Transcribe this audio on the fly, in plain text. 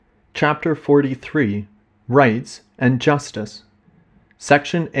Chapter 43, Rights and Justice.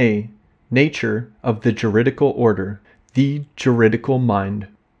 Section A, Nature of the Juridical Order, the Juridical Mind.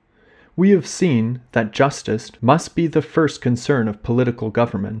 We have seen that justice must be the first concern of political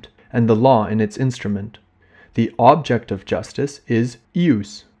government, and the law in its instrument. The object of justice is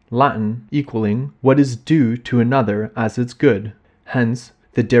jus, Latin equaling what is due to another as its good. Hence,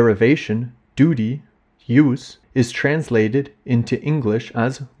 the derivation duty, jus, is translated into English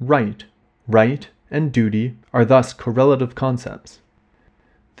as right. Right and duty are thus correlative concepts.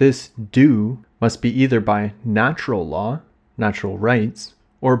 This due must be either by natural law, natural rights,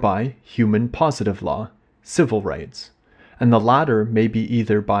 or by human positive law, civil rights, and the latter may be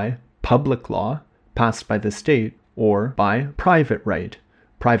either by public law, passed by the state, or by private right,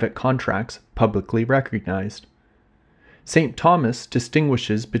 private contracts publicly recognized. St. Thomas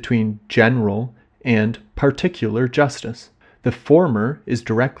distinguishes between general and particular justice. The former is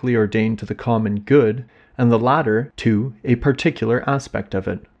directly ordained to the common good, and the latter to a particular aspect of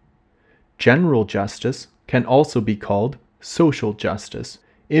it. General justice can also be called social justice,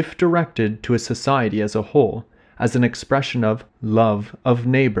 if directed to a society as a whole, as an expression of love of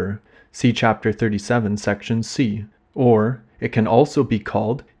neighbor, see Chapter 37, Section C, or it can also be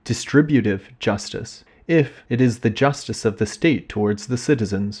called distributive justice, if it is the justice of the state towards the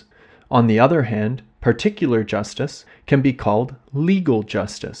citizens. On the other hand, particular justice can be called legal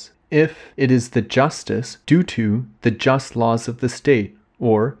justice, if it is the justice due to the just laws of the state,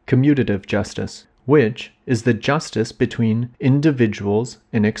 or commutative justice, which is the justice between individuals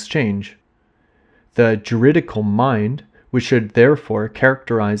in exchange. The juridical mind, which should therefore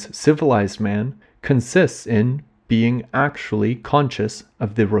characterize civilized man, consists in being actually conscious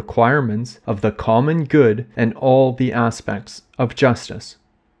of the requirements of the common good and all the aspects of justice.